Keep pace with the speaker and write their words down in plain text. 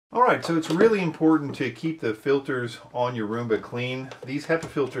Alright, so it's really important to keep the filters on your Roomba clean. These HEPA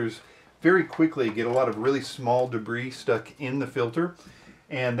filters very quickly get a lot of really small debris stuck in the filter,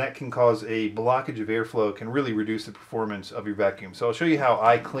 and that can cause a blockage of airflow, can really reduce the performance of your vacuum. So I'll show you how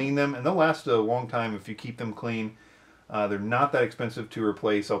I clean them, and they'll last a long time if you keep them clean. They're not that expensive to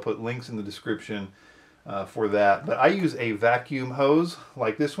replace. I'll put links in the description for that. But I use a vacuum hose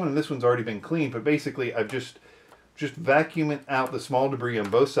like this one, and this one's already been cleaned, but basically I've just vacuum it out the small debris on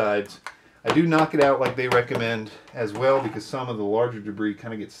both sides. I do knock it out like they recommend as well, because some of the larger debris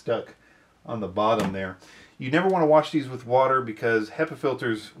kind of gets stuck on the bottom there. You never want to wash these with water, because HEPA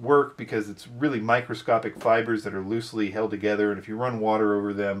filters work because it's really microscopic fibers that are loosely held together, and if you run water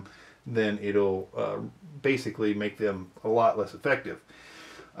over them, then it'll basically make them a lot less effective.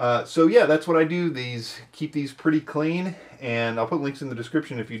 So yeah, that's what I do. Keep these pretty clean, and I'll put links in the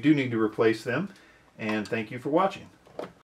description if you do need to replace them. And thank you for watching.